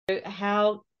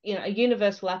how, a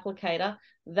universal applicator,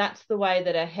 that's the way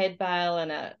that a head bale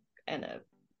and a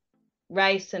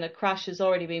race and a crush has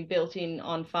already been built in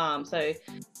on farm. So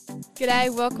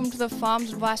G'day, welcome to the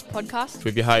Farms Advice Podcast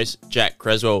with your host, Jack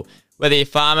Creswell. Whether you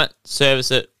farm it,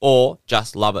 service it, or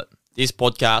just love it, this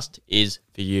podcast is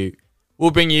for you.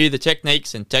 We'll bring you the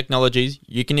techniques and technologies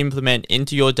you can implement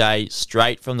into your day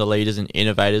straight from the leaders and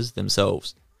innovators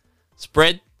themselves.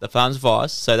 Spread the farm's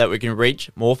advice so that we can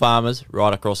reach more farmers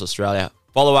right across Australia.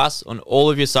 Follow us on all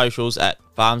of your socials at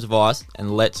Farms Advice,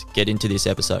 and let's get into this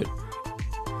episode.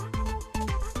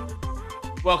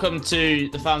 Welcome to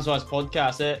the Farms Advice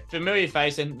podcast. A familiar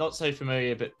face and not so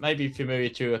familiar, but maybe familiar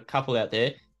to a couple out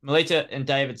there. Melita and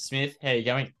David Smith, how are you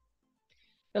going?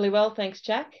 Really well, thanks,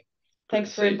 Jack.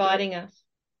 Thanks for inviting us.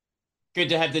 Good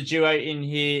to have the duo in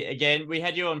here again. We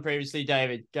had you on previously,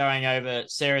 David, going over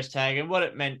Ceres Tag and what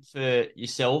it meant for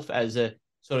yourself as a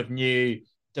sort of new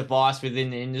device within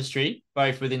the industry,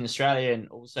 both within Australia and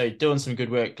also doing some good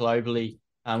work globally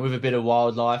with a bit of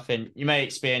wildlife. And you may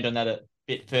expand on that a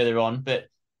bit further on. But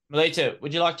Melita,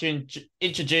 would you like to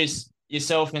introduce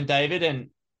yourself and David and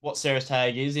what Ceres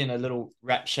Tag is in a little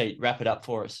rap sheet? Wrap it up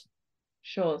for us.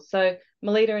 Sure. So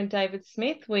Melita and David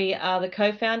Smith, we are the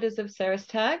co-founders of Ceres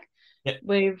Tag. Yep.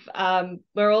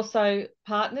 We're also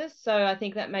partners, so I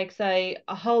think that makes a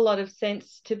whole lot of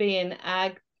sense to be in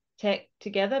ag tech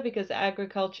together, because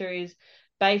agriculture is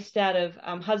based out of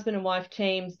husband and wife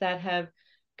teams that have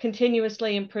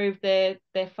continuously improved their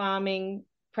farming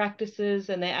practices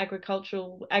and their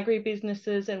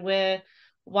agribusinesses, and we're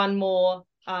one more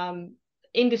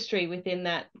industry within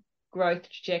that growth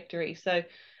trajectory. So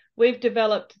we've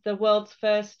developed the world's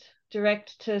first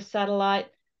direct to satellite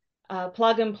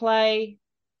plug and play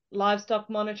livestock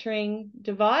monitoring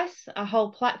device. A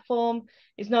whole platform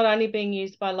is not only being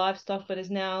used by livestock, but is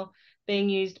now being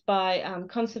used by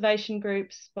conservation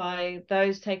groups, by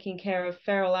those taking care of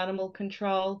feral animal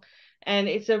control. And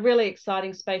it's a really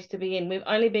exciting space to be in. We've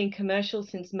only been commercial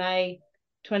since May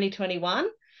 2021.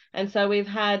 And so we've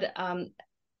had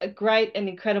a great and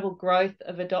incredible growth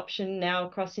of adoption now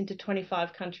across into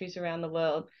 25 countries around the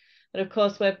world. But of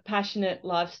course, we're passionate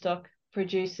livestock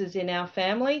producers in our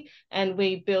family, and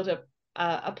we built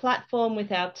a platform with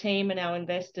our team and our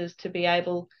investors to be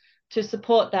able to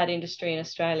support that industry in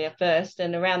Australia first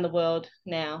and around the world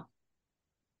now.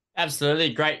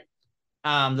 Absolutely. Great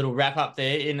little wrap up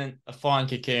there in a fine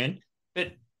cocoon.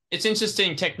 But it's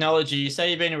interesting technology. You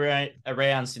say you've been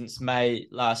around since May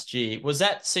last year. Was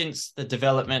that since the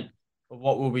development of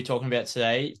what we'll be talking about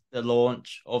today, the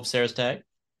launch of Ceres Tag?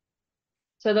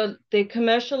 So the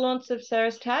commercial launch of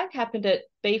Ceres Tag happened at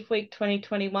Beef Week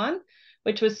 2021,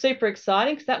 which was super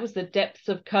exciting because that was the depths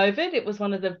of COVID. It was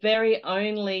one of the very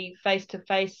only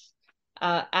face-to-face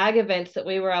ag events that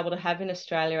we were able to have in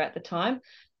Australia at the time.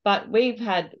 But we've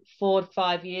had 4 to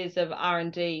 5 years of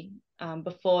R&D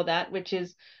before that, which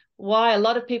is why a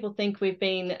lot of people think we've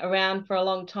been around for a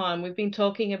long time. We've been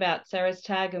talking about Ceres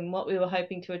Tag and what we were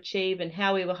hoping to achieve and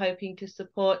how we were hoping to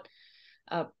support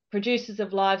producers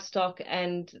of livestock,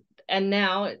 and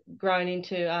now grown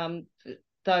into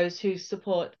those who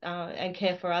support and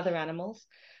care for other animals.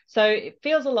 So it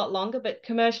feels a lot longer, but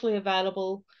commercially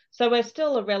available. So we're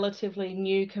still a relatively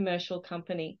new commercial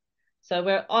company. So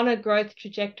we're on a growth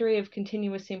trajectory of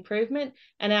continuous improvement,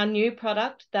 and our new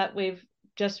product that we've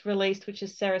just released, which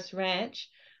is Ceres Ranch,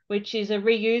 which is a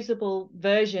reusable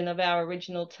version of our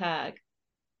original tag.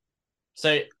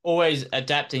 So always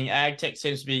adapting. Ag tech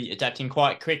seems to be adapting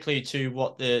quite quickly to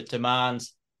what the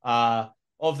demands are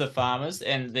of the farmers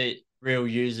and the real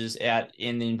users out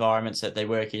in the environments that they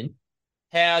work in.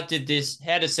 How did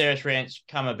Ceres Ranch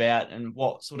come about, and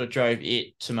what sort of drove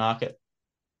it to market?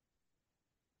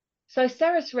 So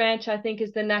Ceres Ranch, I think,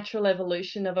 is the natural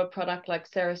evolution of a product like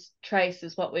Ceres Trace,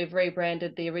 is what we've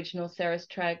rebranded the original Ceres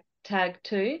Tag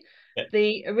to. Yep.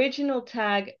 The original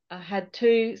tag had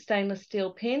 2 stainless steel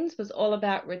pins, was all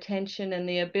about retention and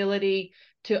the ability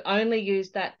to only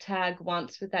use that tag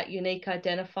once with that unique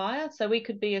identifier. So we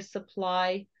could be a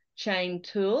supply chain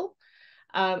tool,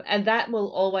 and that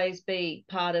will always be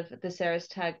part of the Ceres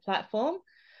Tag platform.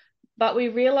 But we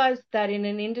realized that in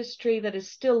an industry that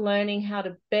is still learning how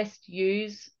to best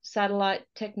use satellite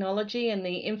technology and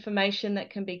the information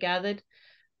that can be gathered,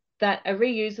 that a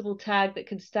reusable tag that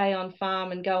can stay on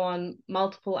farm and go on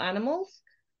multiple animals,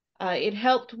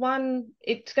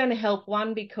 it's going to help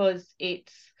one because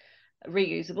it's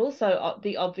reusable, so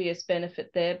the obvious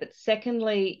benefit there. But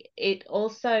secondly, it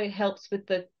also helps with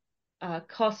the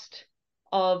cost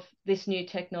of this new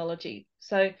technology.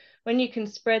 So when you can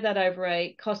spread that over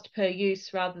a cost per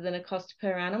use rather than a cost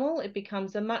per animal, it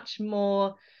becomes a much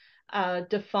more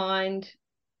defined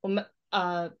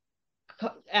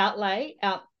outlay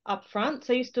up front.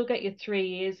 So you still get your 3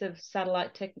 years of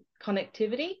satellite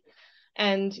connectivity,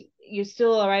 and you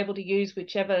still are able to use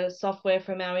whichever software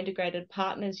from our integrated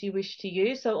partners you wish to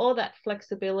use. So all that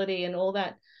flexibility and all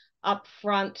that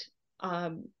upfront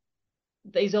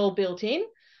is all built in.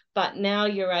 But now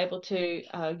you're able to,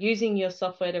 using your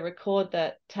software to record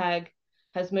that tag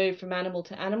has moved from animal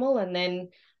to animal, and then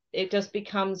it just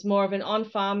becomes more of an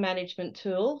on-farm management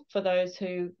tool for those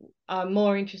who are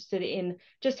more interested in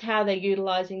just how they're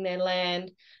utilizing their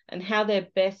land and how they're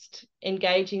best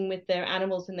engaging with their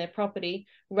animals and their property,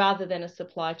 rather than a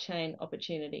supply chain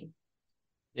opportunity.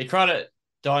 Yeah, quite a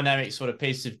dynamic sort of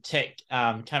piece of tech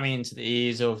coming into the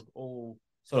ears of all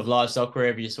sort of livestock,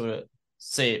 wherever you sort of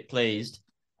see it pleased.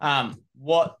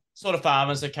 What sort of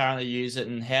farmers are currently using it,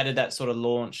 and how did that sort of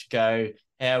launch go?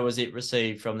 How was it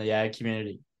received from the ag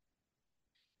community?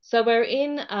 So we're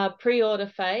in a pre-order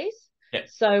phase. Yep.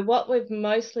 So what we've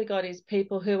mostly got is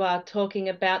people who are talking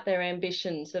about their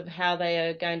ambitions of how they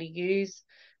are going to use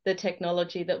the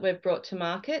technology that we've brought to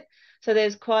market. So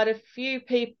there's quite a few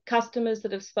customers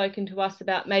that have spoken to us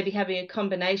about maybe having a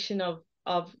combination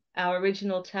of our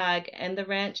original tag and the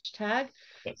ranch tag.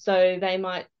 Yep. So they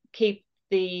might keep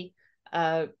the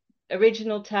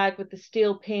original tag with the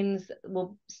steel pins,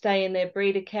 will stay in their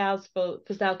breeder cows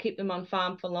because they'll keep them on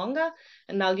farm for longer,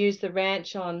 and they'll use the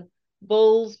ranch on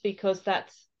bulls because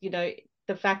that's, the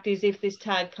fact is, if this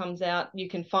tag comes out, you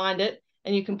can find it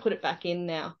and you can put it back in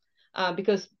now,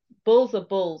 because bulls are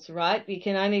bulls, right? You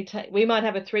can only we might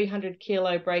have a 300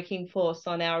 kilo breaking force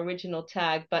on our original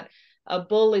tag, but a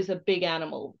bull is a big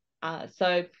animal.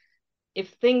 So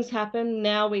if things happen,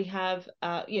 now we have,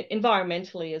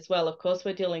 environmentally as well, of course,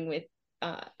 we're dealing with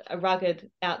a rugged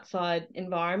outside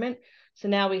environment. So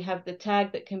now we have the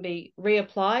tag that can be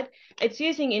reapplied. It's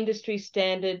using industry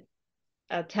standard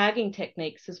tagging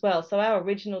techniques as well. So our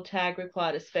original tag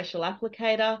required a special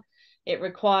applicator. It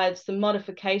required some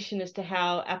modification as to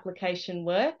how application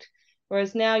worked.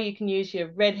 Whereas now you can use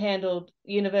your red-handled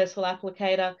universal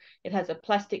applicator. It has a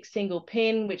plastic single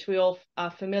pin, which we all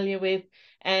are familiar with,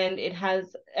 and it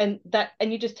has, and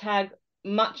you just tag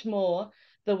much more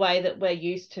the way that we're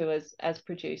used to as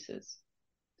producers.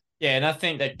 Yeah, and I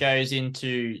think that goes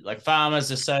into, like,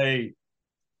 farmers are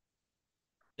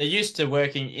they're used to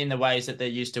working in the ways that they're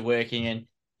used to working, and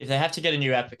if they have to get a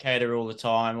new applicator all the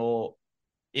time, or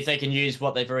if they can use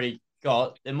what they've already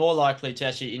got, they're more likely to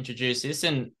actually introduce this,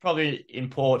 and probably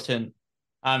important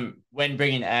when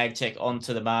bringing ag tech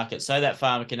onto the market, so that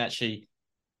farmer can actually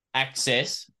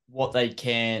access what they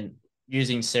can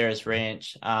using Ceres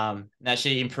Ranch, and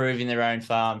actually improving their own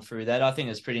farm through that. I think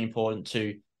it's pretty important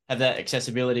to have that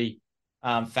accessibility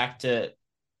factor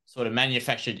sort of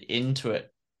manufactured into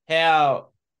it. How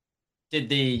did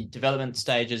the development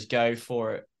stages go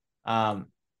for it?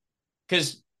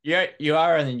 Because you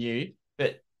are only new,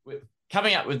 but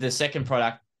coming up with the second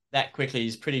product that quickly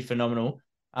is pretty phenomenal.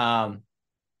 How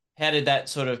did that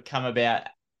sort of come about,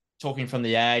 talking from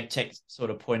the ag tech sort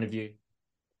of point of view?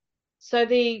 So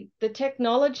the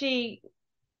technology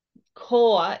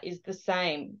core is the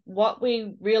same. What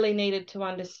we really needed to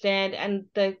understand, and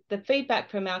the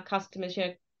feedback from our customers,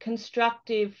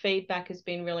 constructive feedback has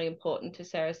been really important to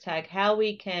Ceres Tag. How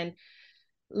we can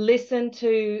listen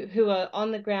to who are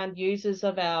on the ground users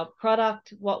of our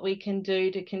product, what we can do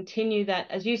to continue that,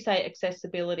 as you say,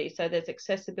 accessibility. So there's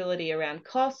accessibility around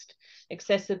cost,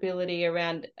 accessibility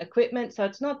around equipment. So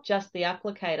it's not just the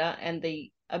applicator and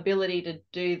the ability to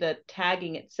do the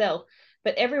tagging itself,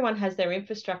 but everyone has their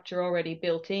infrastructure already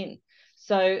built in.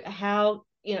 So how,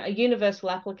 a universal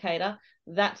applicator,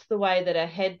 that's the way that a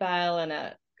head bale and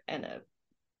a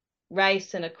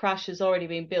race and a crush has already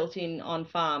been built in on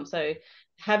farm. So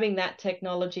having that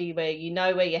technology where you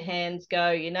know where your hands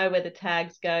go, you know where the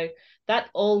tags go, that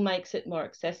all makes it more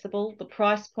accessible. The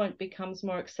price point becomes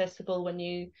more accessible when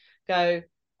you go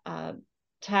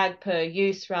tag per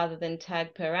use rather than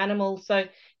tag per animal. So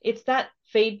it's that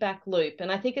feedback loop.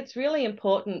 And I think it's really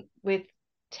important with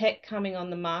tech coming on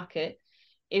the market.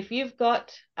 If you've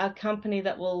got a company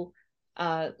that will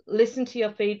listen to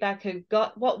your feedback, who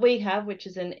got what we have, which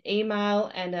is an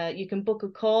email, and you can book a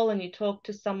call and you talk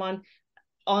to someone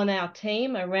on our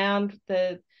team around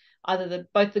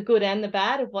both the good and the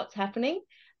bad of what's happening,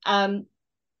 and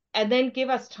then give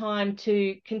us time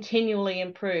to continually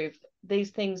improve.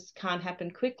 These things can't happen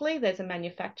quickly. There's a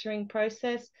manufacturing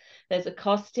process. There's a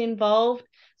cost involved.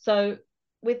 So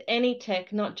with any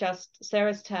tech, not just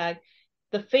Ceres Tag,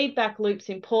 the feedback loop's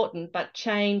important, but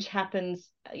change happens,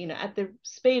 at the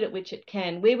speed at which it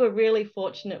can. We were really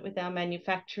fortunate with our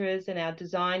manufacturers and our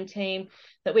design team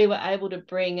that we were able to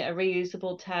bring a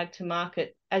reusable tag to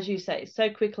market, as you say, so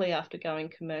quickly after going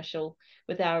commercial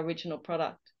with our original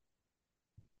product.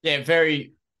 Yeah,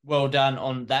 very well done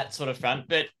on that sort of front.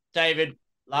 But David,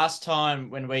 last time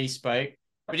when we spoke,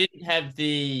 we didn't have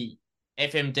the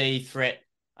FMD threat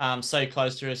so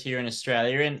close to us here in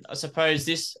Australia. And I suppose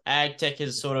this ag tech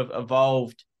has sort of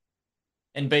evolved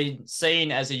and been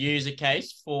seen as a user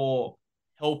case for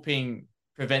helping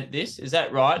prevent this. Is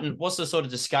that right? And what's the sort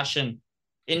of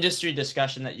industry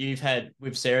discussion that you've had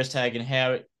with Tag and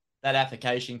how that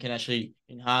application can actually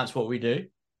enhance what we do?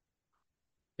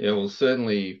 Yeah, well,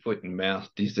 certainly foot and mouth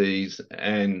disease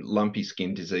and lumpy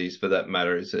skin disease, for that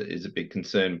matter, is a big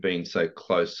concern, being so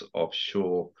close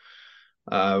offshore.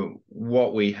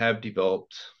 What we have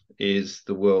developed is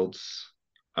the world's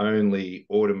only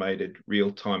automated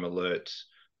real-time alerts,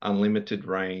 unlimited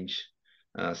range,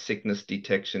 sickness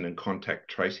detection and contact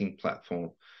tracing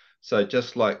platform. So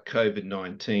just like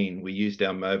COVID-19, we used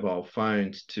our mobile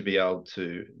phones to be able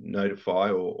to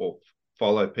notify or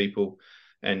follow people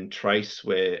and trace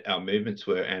where our movements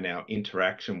were and our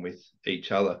interaction with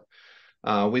each other.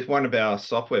 With one of our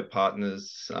software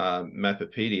partners,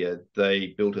 Mappepedia,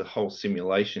 they built a whole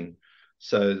simulation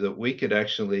so that we could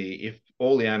actually, if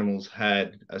all the animals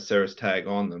had a Ceres tag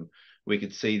on them, we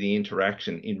could see the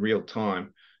interaction in real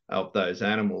time of those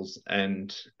animals.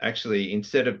 And actually,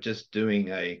 instead of just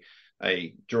doing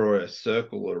draw a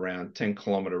circle around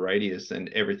 10-kilometer radius and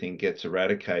everything gets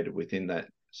eradicated within that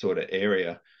sort of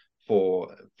area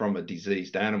from a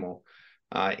diseased animal,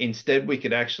 instead we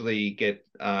could actually get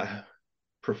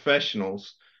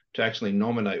professionals to actually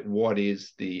nominate what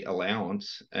is the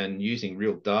allowance, and using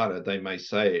real data, they may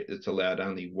say it's allowed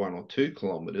only 1 or 2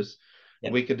 kilometers.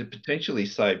 Yep. We could potentially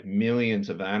save millions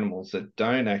of animals that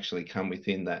don't actually come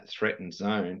within that threatened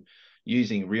zone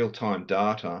using real-time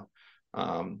data.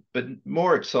 But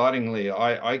more excitingly,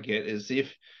 I get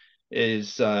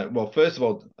well, first of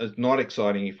all, it's not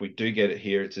exciting if we do get it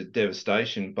here. It's a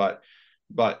devastation, but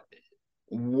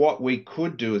what we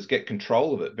could do is get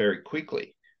control of it very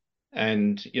quickly.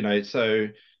 And, so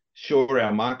sure,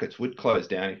 our markets would close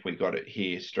down if we got it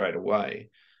here straight away,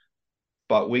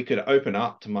 but we could open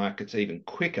up to markets even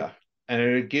quicker. And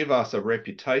it would give us a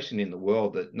reputation in the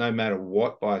world that no matter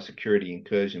what biosecurity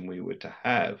incursion we were to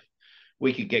have,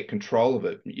 we could get control of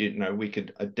it. We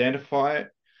could identify it,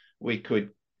 we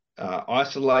could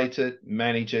isolate it,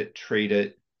 manage it, treat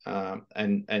it,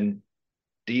 and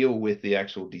deal with the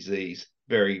actual disease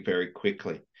very, very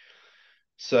quickly.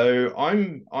 So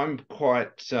I'm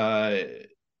quite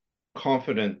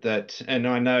confident that, and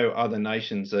I know other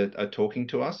nations are talking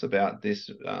to us about this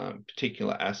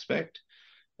particular aspect,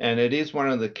 and it is one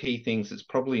of the key things that's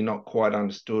probably not quite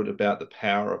understood about the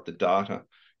power of the data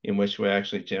in which we're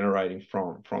actually generating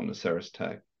from the Ceres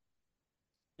tag.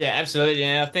 Yeah, absolutely.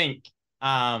 And I think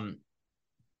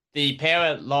the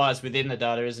power lies within the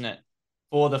data, isn't it?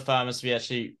 For the farmers to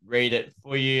actually read it,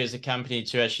 for you as a company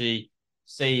to actually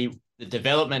see the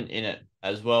development in it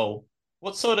as well.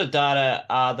 What sort of data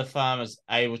are the farmers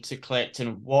able to collect,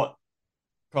 and what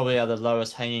probably are the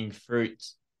lowest hanging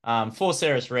fruits for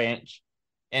Ceres Ranch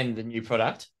and the new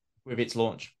product with its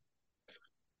launch?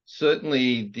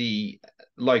 Certainly the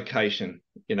location,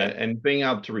 and being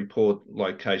able to report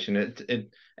location,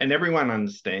 and everyone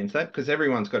understands that because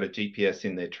everyone's got a GPS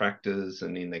in their tractors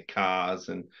and in their cars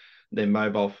and their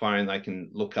mobile phone. They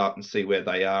can look up and see where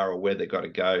they are or where they've got to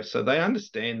go. So they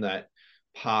understand that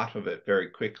part of it very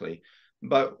quickly.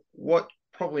 But what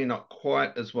probably not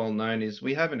quite as well known is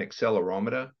we have an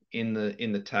accelerometer in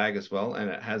the tag as well, and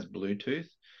it has Bluetooth.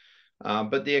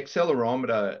 But the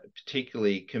accelerometer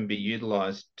particularly can be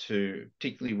utilized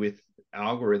particularly with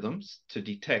algorithms, to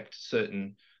detect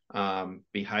certain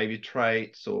behavior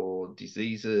traits or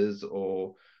diseases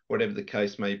or whatever the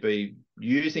case may be,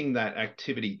 using that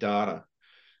activity data.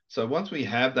 So once we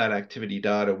have that activity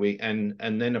data,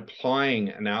 and then applying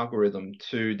an algorithm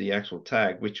to the actual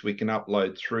tag, which we can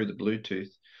upload through the Bluetooth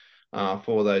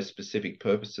for those specific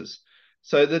purposes.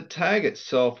 So the tag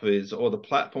itself or the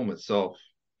platform itself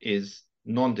is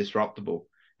non-disruptable.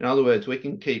 In other words, we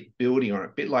can keep building on it,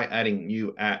 a bit like adding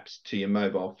new apps to your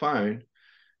mobile phone,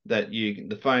 that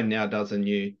the phone now does a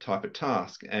new type of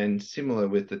task, and similar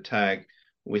with the tag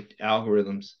with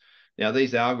algorithms. Now,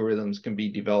 these algorithms can be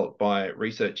developed by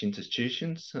research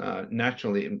institutions.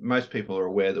 Naturally, most people are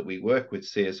aware that we work with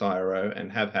CSIRO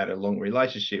and have had a long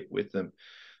relationship with them,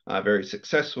 a very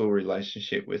successful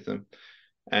relationship with them.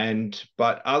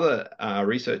 But other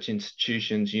research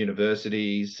institutions,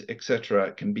 universities,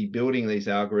 etc., can be building these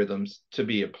algorithms to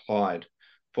be applied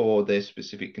for their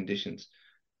specific conditions.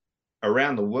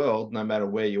 Around the world, no matter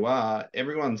where you are,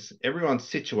 everyone's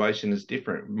situation is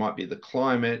different. It might be the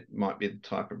climate, might be the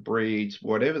type of breeds,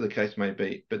 whatever the case may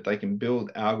be, but they can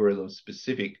build algorithms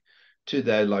specific to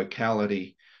their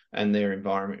locality and their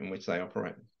environment in which they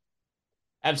operate.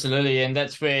 Absolutely. And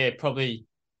that's where probably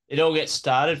it all gets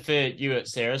started for you at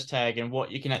Ceres Tag, and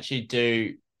what you can actually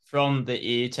do from the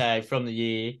ear tag, from the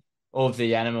ear of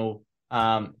the animal.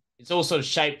 It's all sort of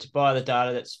shaped by the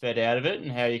data that's fed out of it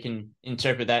and how you can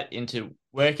interpret that into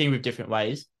working with different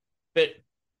ways. But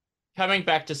coming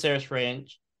back to Ceres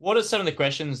Ranch, what are some of the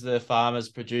questions the farmers,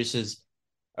 producers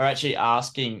are actually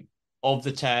asking of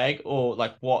the tag, or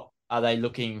like what are they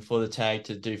looking for the tag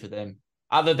to do for them,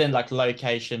 other than like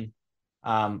location?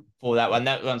 For that one,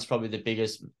 that one's probably the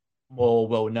biggest, more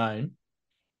well known.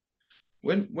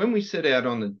 When we set out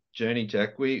on the journey,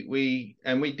 Jack, we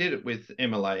did it with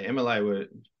MLA. MLA were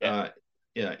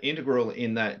integral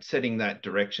in that setting that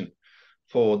direction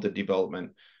for the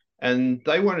development, and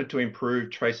they wanted to improve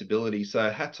traceability.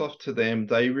 So hats off to them.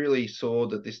 They really saw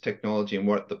that this technology and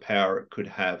what the power it could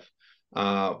have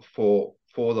for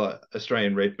the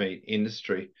Australian red meat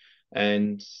industry,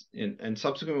 and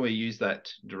subsequently we used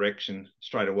that direction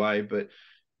straight away. But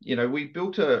we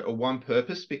built a one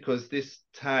purpose, because this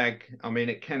tag, I mean,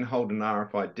 it can hold an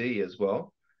RFID as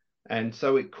well. And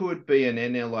so it could be an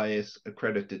NLIS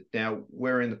accredited. Now,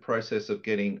 we're in the process of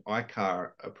getting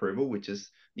ICAR approval, which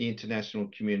is the International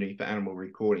Community for Animal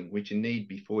Recording, which you need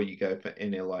before you go for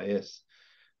NLIS.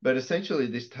 But essentially,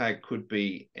 this tag could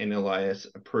be NLIS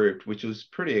approved, which was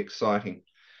pretty exciting.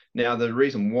 Now, the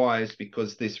reason why is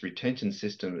because this retention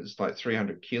system is like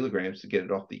 300 kilograms to get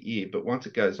it off the ear. But once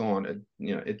it goes on,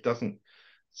 it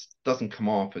doesn't come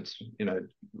off. It's,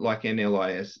 like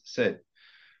NLIS said.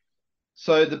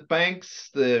 So the banks,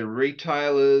 the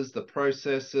retailers, the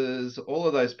processors, all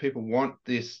of those people want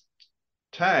this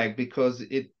tag because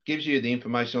it gives you the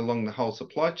information along the whole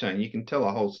supply chain. You can tell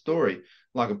a whole story.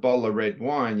 Like a bottle of red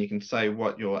wine, you can say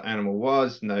what your animal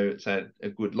was, know it's had a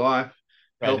good life,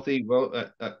 healthy,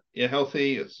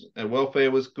 healthy. Its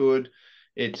welfare was good.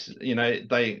 Its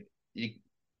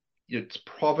its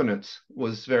provenance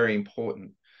was very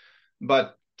important.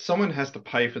 But someone has to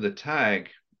pay for the tag.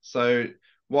 So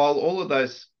while all of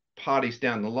those parties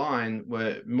down the line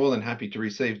were more than happy to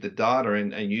receive the data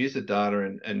and use the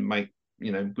data and make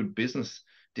good business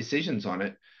decisions on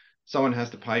it, someone has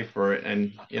to pay for it.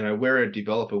 And we're a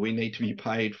developer, we need to be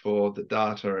paid for the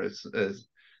data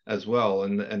as well,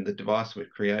 and the device we've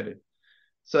created.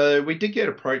 So we did get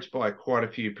approached by quite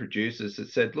a few producers that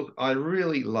said, look, I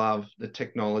really love the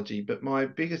technology, but my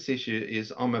biggest issue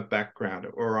is I'm a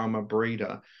backgrounder or I'm a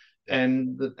breeder.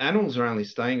 And the animals are only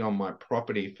staying on my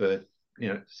property for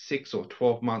 6 or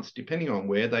 12 months, depending on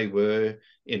where they were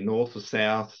in north or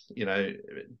south,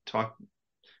 type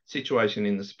situation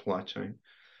in the supply chain.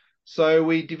 So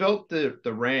we developed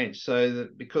the ranch so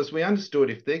that, because we understood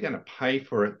if they're going to pay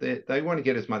for it, they want to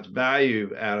get as much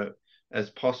value out of it as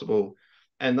possible.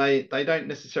 And they don't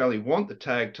necessarily want the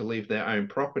tag to leave their own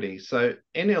property. So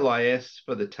NLIS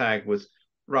for the tag was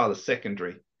rather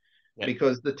secondary. Yep.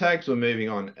 Because the tags were moving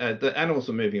on, the animals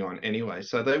were moving on anyway.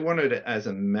 So they wanted it as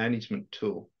a management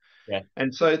tool. Yeah.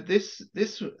 And so this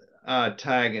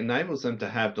tag enables them to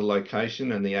have the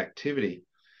location and the activity.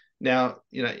 Now,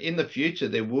 in the future,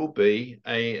 there will be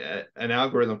an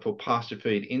algorithm for pasture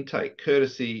feed intake,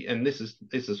 courtesy, and this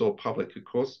is all public, of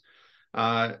course.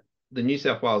 The New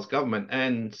South Wales government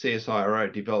and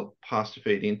CSIRO developed pasture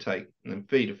feed intake and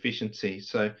feed efficiency.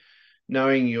 So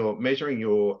measuring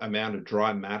your amount of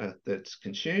dry matter that's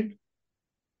consumed,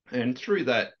 and through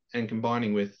that, and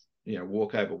combining with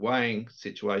walkover weighing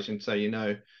situation, so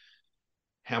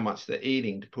how much they're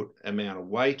eating to put amount of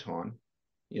weight on.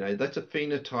 That's a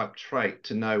phenotype trait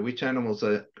to know which animals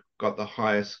are got the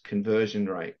highest conversion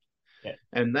rate. Yeah.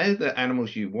 And they're the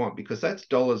animals you want, because that's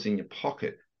dollars in your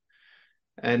pocket.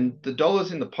 And the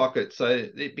dollars in the pocket, so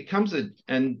it becomes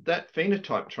and that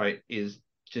phenotype trait is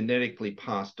genetically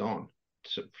passed on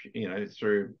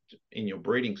through in your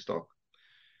breeding stock.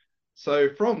 So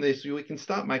from this, we can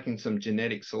start making some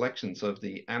genetic selections of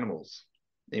the animals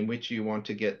in which you want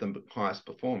to get the highest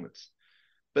performance.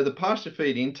 But the pasture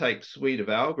feed intake suite of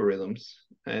algorithms,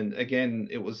 and again,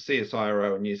 it was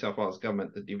CSIRO and New South Wales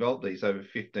government that developed these over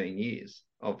 15 years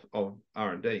of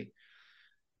R&D.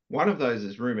 One of those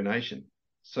is rumination.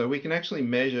 So we can actually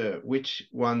measure which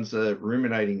ones are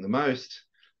ruminating the most,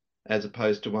 as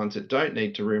opposed to ones that don't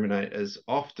need to ruminate as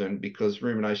often, because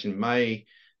rumination may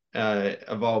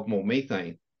evolve more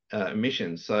methane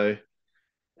emissions. So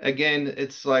again,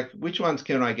 it's like, which ones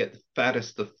can I get the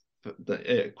fattest,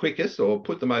 the quickest, or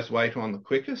put the most weight on the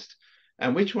quickest,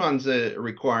 and which ones are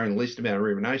requiring the least amount of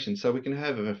rumination, so we can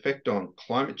have an effect on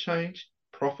climate change,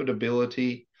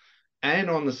 profitability, and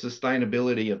on the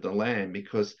sustainability of the land,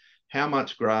 because how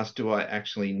much grass do I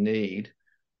actually need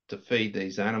to feed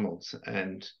these animals?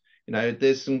 And,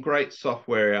 there's some great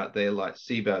software out there like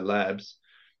SIBO Labs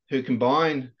who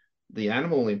combine the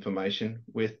animal information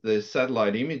with the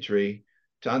satellite imagery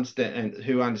to understand, and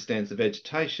who understands the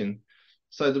vegetation,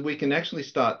 so that we can actually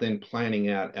start then planning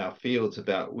out our fields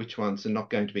about which ones are not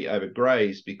going to be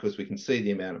overgrazed, because we can see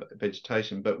the amount of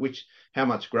vegetation, but how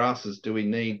much grasses do we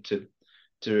need to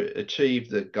achieve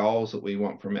the goals that we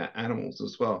want from our animals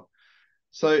as well.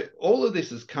 So all of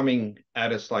this is coming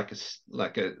at us like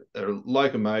a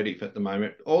locomotive at the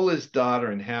moment. All this data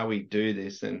and how we do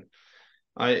this, and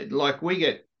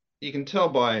you can tell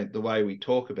by the way we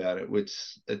talk about it,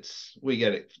 we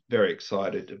get very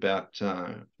excited about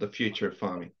the future of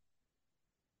farming.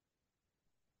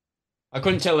 I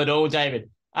couldn't tell it all, David.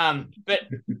 But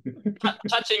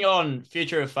touching on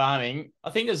future of farming, I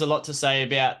think there's a lot to say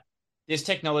about this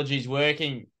technology is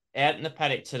working out in the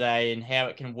paddock today and how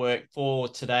it can work for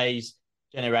today's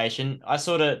generation. I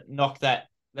sort of knock that,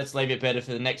 let's leave it better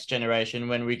for the next generation,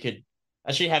 when we could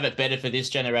actually have it better for this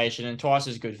generation and twice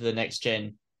as good for the next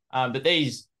gen. But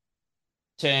these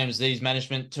terms, these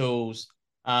management tools,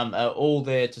 are all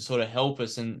there to sort of help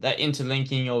us. And that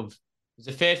interlinking of,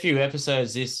 there's a fair few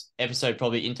episodes this episode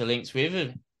probably interlinks with,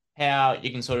 of how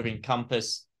you can sort of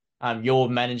encompass your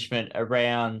management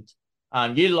around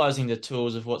utilizing the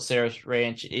tools of what Ceres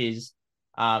Ranch is,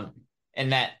 and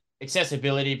that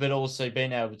accessibility, but also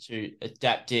being able to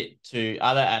adapt it to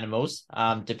other animals,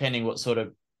 depending what sort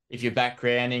of, if you're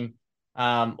backgrounding,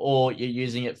 or you're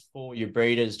using it for your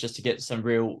breeders, just to get some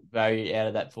real value out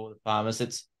of that for the farmers.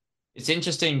 It's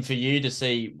interesting for you to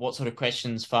see what sort of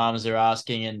questions farmers are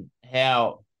asking, and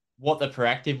what the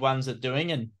proactive ones are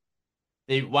doing, and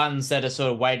the ones that are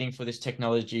sort of waiting for this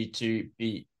technology to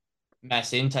be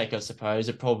mass intake, I suppose,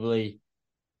 are probably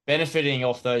benefiting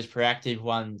off those proactive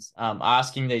ones,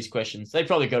 asking these questions. They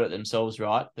probably got it themselves,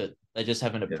 right? But they just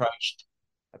haven't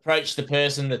approached the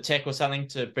person, the tech or something,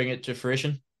 to bring it to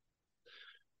fruition.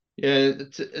 Yeah,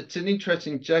 it's an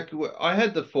interesting, Jack. I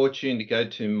had the fortune to go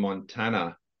to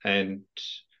Montana, and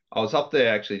I was up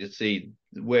there actually to see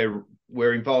where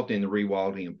we're involved in the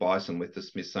rewilding of bison with the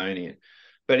Smithsonian.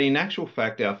 But in actual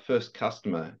fact, our first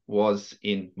customer was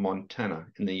in Montana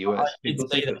in the US. I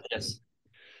did see that, yes.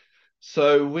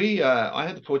 So I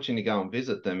had the fortune to go and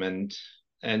visit them,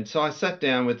 and so I sat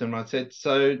down with them and I said,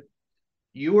 so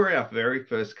you were our very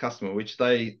first customer, which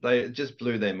they just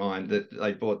blew their mind that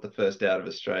they bought the first out of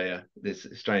Australia, this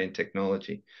Australian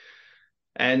technology.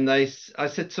 And I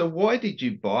said, so why did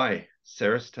you buy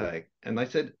Ceres Tag? And they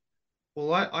said,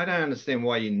 well, I don't understand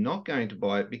why you're not going to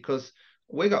buy it, because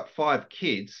we got 5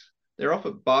 kids. They're off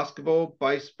at basketball,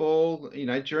 baseball,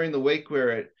 during the week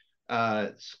we're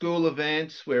at school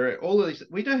events, we're at all of these.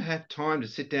 We don't have time to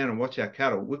sit down and watch our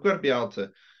cattle. We've got to be able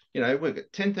to, we've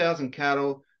got 10,000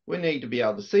 cattle. We need to be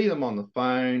able to see them on the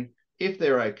phone. If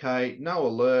they're okay, no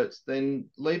alerts, then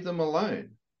leave them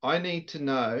alone. I need to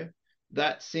know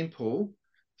that simple,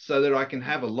 so that I can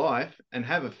have a life and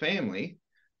have a family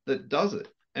that does it.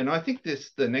 And I think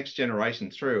the next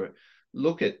generation through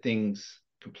look at things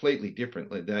completely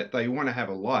differently. That they want to have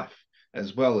a life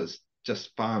as well as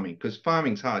just farming, because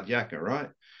farming's hard yakka, right?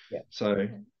 Yeah. So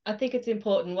I think it's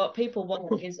important. What people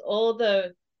want is all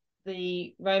the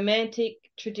romantic,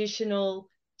 traditional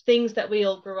things that we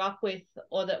all grew up with,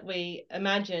 or that we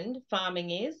imagined farming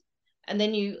is, and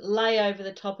then you lay over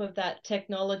the top of that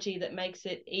technology that makes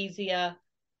it easier,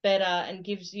 better, and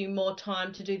gives you more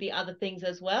time to do the other things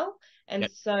as well. And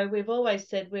so we've always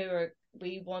said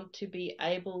we want to be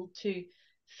able to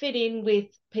fit in with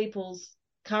people's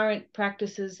current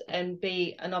practices and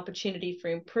be an opportunity for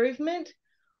improvement,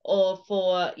 or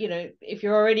for, if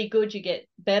you're already good, you get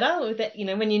better with it.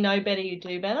 When you know better, you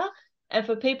do better. And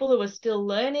for people who are still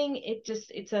learning,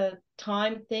 it's a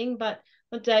time thing. But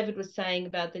what David was saying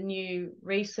about the new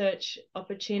research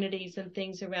opportunities and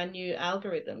things around new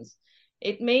algorithms,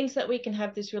 it means that we can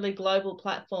have this really global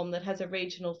platform that has a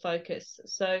regional focus.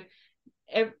 So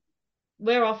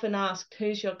we're often asked,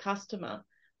 who's your customer?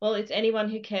 Well, it's anyone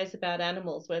who cares about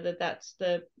animals, whether that's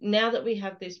now that we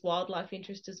have this wildlife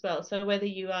interest as well. So whether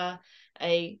you are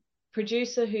a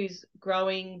producer who's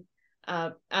growing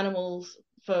animals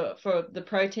for the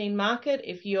protein market,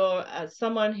 if you're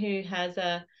someone who has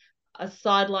a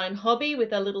sideline hobby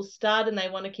with a little stud and they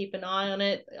want to keep an eye on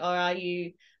it, or are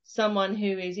you someone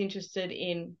who is interested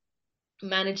in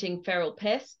managing feral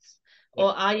pests,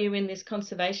 or are you in this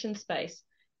conservation space?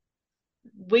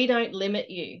 We don't limit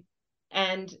you.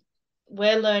 And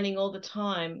we're learning all the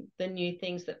time the new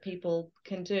things that people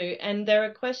can do. And there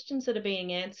are questions that are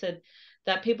being answered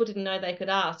that people didn't know they could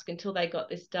ask until they got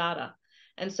this data.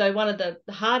 And so one of the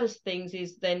hardest things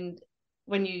is then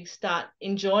when you start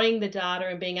enjoying the data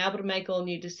and being able to make all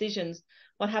new decisions,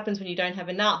 what happens when you don't have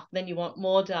enough? Then you want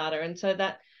more data. And so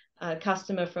that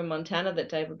customer from Montana that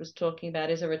David was talking about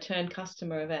is a return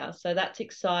customer of ours. So that's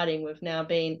exciting. We've now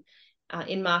been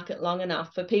in market long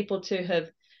enough for people to have,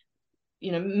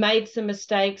 made some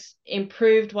mistakes,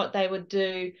 improved what they would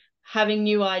do, having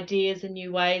new ideas and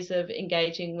new ways of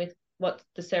engaging with what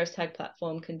the CeresTag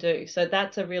platform can do. So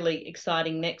that's a really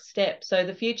exciting next step. So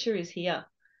the future is here.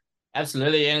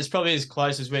 Absolutely. And it's probably as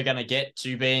close as we're going to get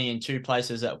to being in two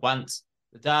places at once.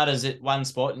 The data's at one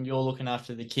spot and you're looking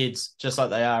after the kids just like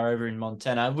they are over in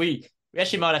Montana. We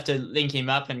actually might have to link him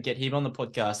up and get him on the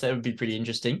podcast. That would be pretty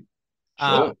interesting.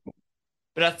 Sure.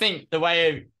 But I think the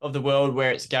way of the world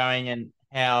where it's going and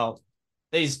how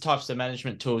these types of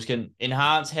management tools can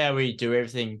enhance how we do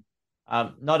everything,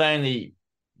 not only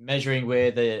measuring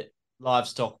where the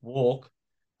livestock walk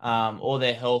or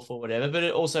their health or whatever, but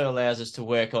it also allows us to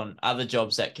work on other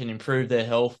jobs that can improve their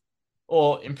health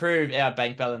or improve our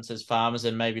bank balance as farmers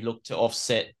and maybe look to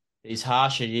offset these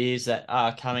harsher years that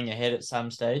are coming ahead at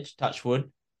some stage. Touch wood,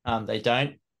 they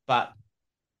don't. But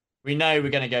we know we're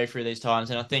going to go through these times.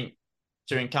 And I think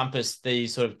to encompass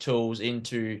these sort of tools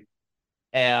into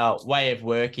our way of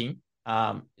working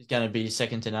is going to be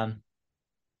second to none.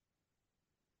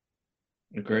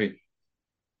 Agreed.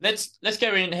 Let's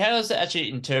go in. How is it actually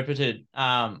interpreted?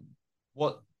 How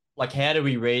do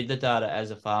we read the data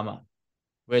as a farmer?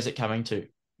 Where's it coming to?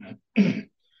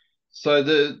 So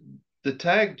the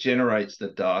tag generates the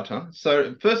data.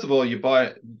 So first of all, you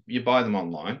buy them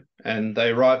online and they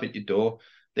arrive at your door.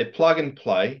 They're plug and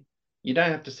play. You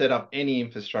don't have to set up any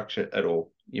infrastructure at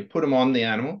all. You put them on the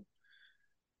animal.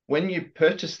 When you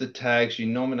purchase the tags, you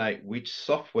nominate which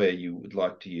software you would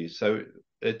like to use. So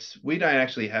we don't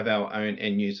actually have our own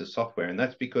end user software, and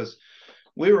that's because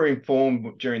we were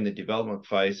informed during the development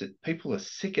phase that people are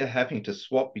sick of having to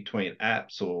swap between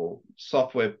apps or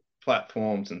software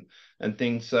platforms and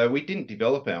things. So we didn't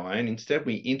develop our own. Instead,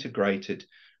 we integrated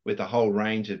with a whole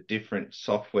range of different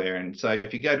software. And so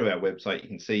if you go to our website, you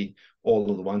can see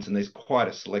all of the ones, and there's quite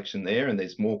a selection there, and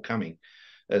there's more coming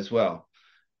as well.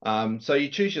 So you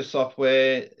choose your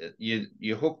software,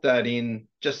 you hook that in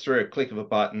just through a click of a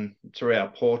button through our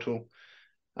portal.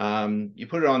 You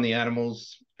put it on the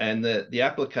animals, and the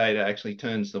applicator actually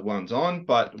turns the ones on.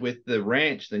 But with the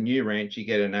new ranch, you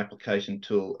get an application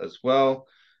tool as well,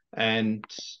 and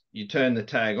you turn the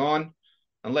tag on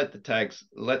and let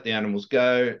the animals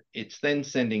go. It's then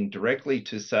sending directly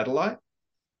to satellite.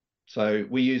 So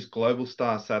we use Global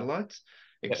Star satellites.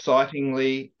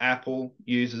 Excitingly, Apple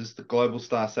uses the Global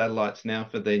Star satellites now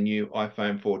for their new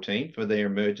iPhone 14 for their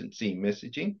emergency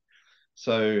messaging.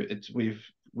 So we've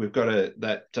got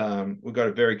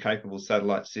a very capable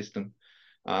satellite system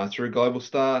through Global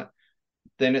Star.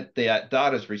 Then the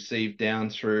data is received down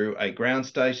through a ground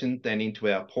station, then into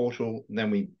our portal.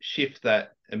 Then we shift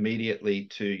that immediately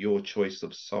to your choice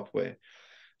of software.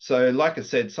 So, like I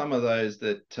said, some of those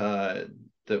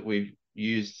that we've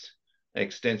used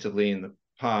extensively in the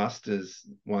past is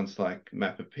ones like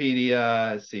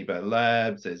Mappepedia, SIBO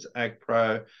Labs, there's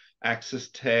AgPro, Axis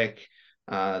Tech.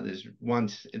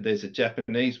 There's a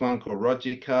Japanese one called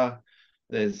Rogica.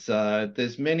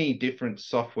 There's many different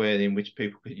software in which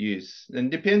people could use,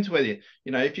 and it depends whether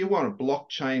if you want a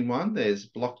blockchain one, there's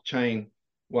blockchain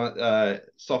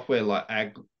software like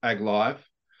AgLive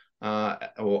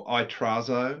or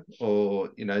iTrazo, or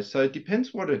so it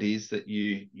depends what it is that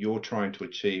you're trying to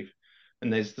achieve,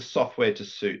 and there's the software to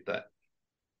suit that.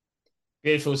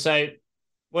 Beautiful. So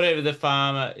whatever the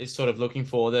farmer is sort of looking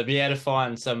for, they'll be able to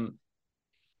find some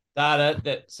data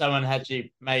that someone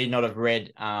actually may not have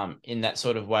read in that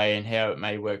sort of way, and how it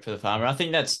may work for the farmer. I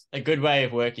think that's a good way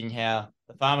of working, how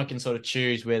the farmer can sort of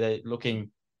choose where they're looking.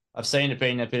 I've seen it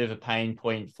being a bit of a pain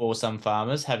point for some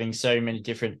farmers, having so many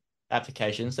different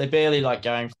applications. They barely like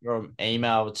going from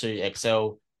email to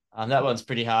Excel. That one's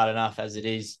pretty hard enough as it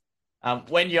is.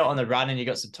 When you're on the run and you've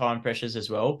got some time pressures as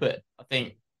well, but I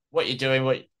think what you're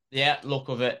doing, the outlook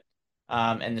of it,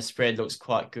 and the spread looks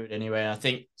quite good anyway. And I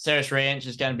think Ceres Ranch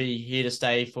is going to be here to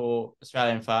stay for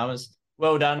Australian farmers.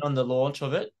 Well done on the launch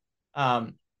of it,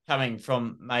 coming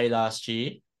from May last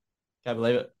year. Can't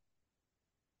believe it.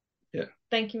 Yeah.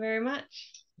 Thank you very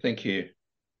much. Thank you.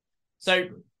 So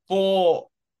for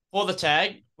the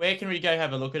tag, where can we go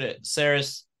have a look at it?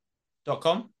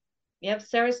 Ceres.com?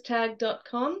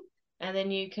 cerastag.com, and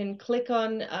then you can click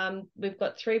on, we've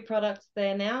got 3 products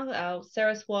there now. Our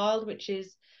Ceres Wild, which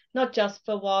is not just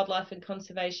for wildlife and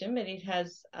conservation, but it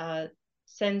has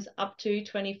sends up to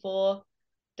 24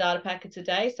 data packets a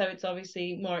day, so it's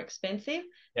obviously more expensive.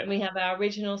 Yep. And we have our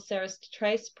original Ceres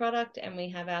Trace product, and we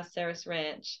have our Ceres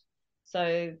Ranch.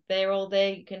 So they're all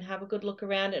there. You can have a good look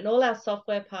around, and all our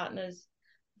software partners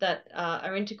that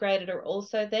are integrated are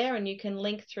also there, and you can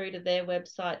link through to their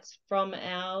websites from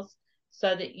ours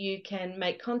so that you can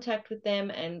make contact with them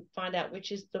and find out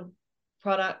which is the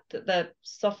product, the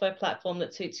software platform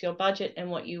that suits your budget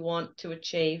and what you want to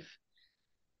achieve.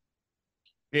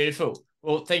 Beautiful.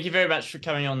 Well, thank you very much for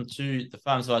coming on to the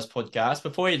Farms Advice podcast.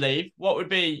 Before you leave, what would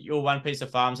be your one piece of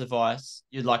farms advice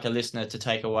you'd like a listener to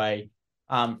take away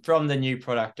from the new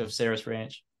product of Ceres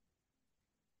Ranch?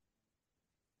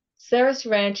 Ceres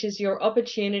Ranch is your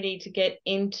opportunity to get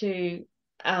into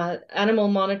animal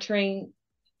monitoring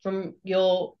from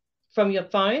your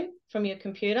phone, from your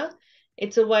computer.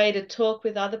 It's a way to talk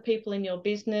with other people in your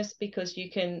business because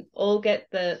you can all get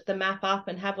the map up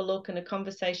and have a look and a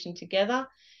conversation together.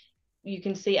 You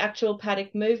can see actual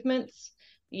paddock movements.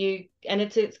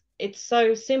 And it's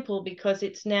so simple because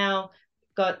it's now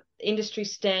got industry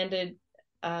standard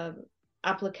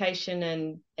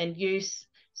application and use.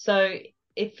 So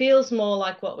it feels more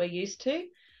like what we're used to,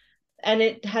 and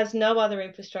it has no other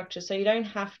infrastructure. So you don't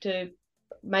have to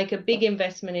make a big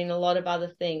investment in a lot of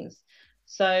other things.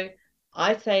 So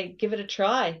I say give it a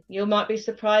try. You might be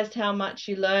surprised how much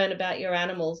you learn about your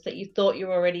animals that you thought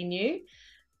you already knew.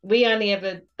 They only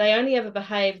ever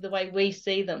behave the way we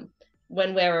see them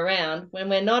when we're around. When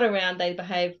we're not around, they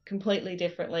behave completely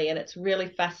differently, and it's really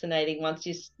fascinating once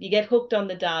you get hooked on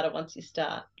the data once you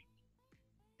start.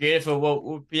 Beautiful. Well,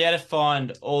 we'll be able to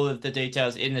find all of the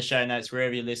details in the show notes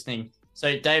wherever you're listening.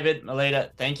 So, David, Melita,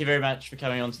 thank you very much for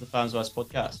coming on to the Farms Advice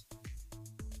podcast.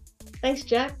 Thanks,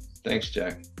 Jack. Thanks,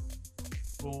 Jack.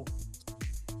 Cool.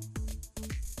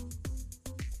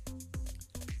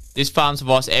 This Farms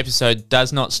Advice episode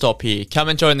does not stop here. Come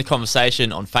and join the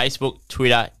conversation on Facebook,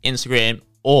 Twitter, Instagram,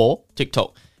 or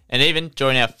TikTok, and even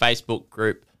join our Facebook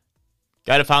group.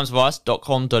 Go to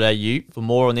farmsadvice.com.au for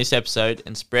more on this episode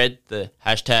and spread the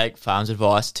hashtag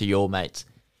FarmsAdvice to your mates.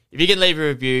 If you can leave a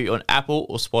review on Apple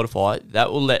or Spotify,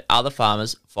 that will let other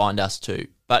farmers find us too.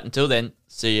 But until then,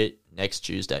 see you next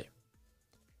Tuesday.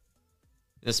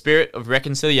 In the spirit of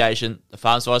reconciliation, the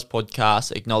Farms Advice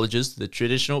podcast acknowledges the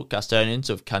traditional custodians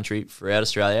of country throughout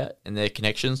Australia and their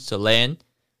connections to land,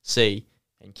 sea,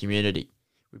 and community.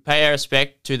 We pay our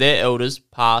respect to their elders,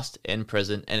 past and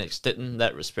present, and extend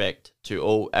that respect to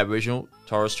all Aboriginal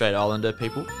Torres Strait Islander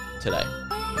people today.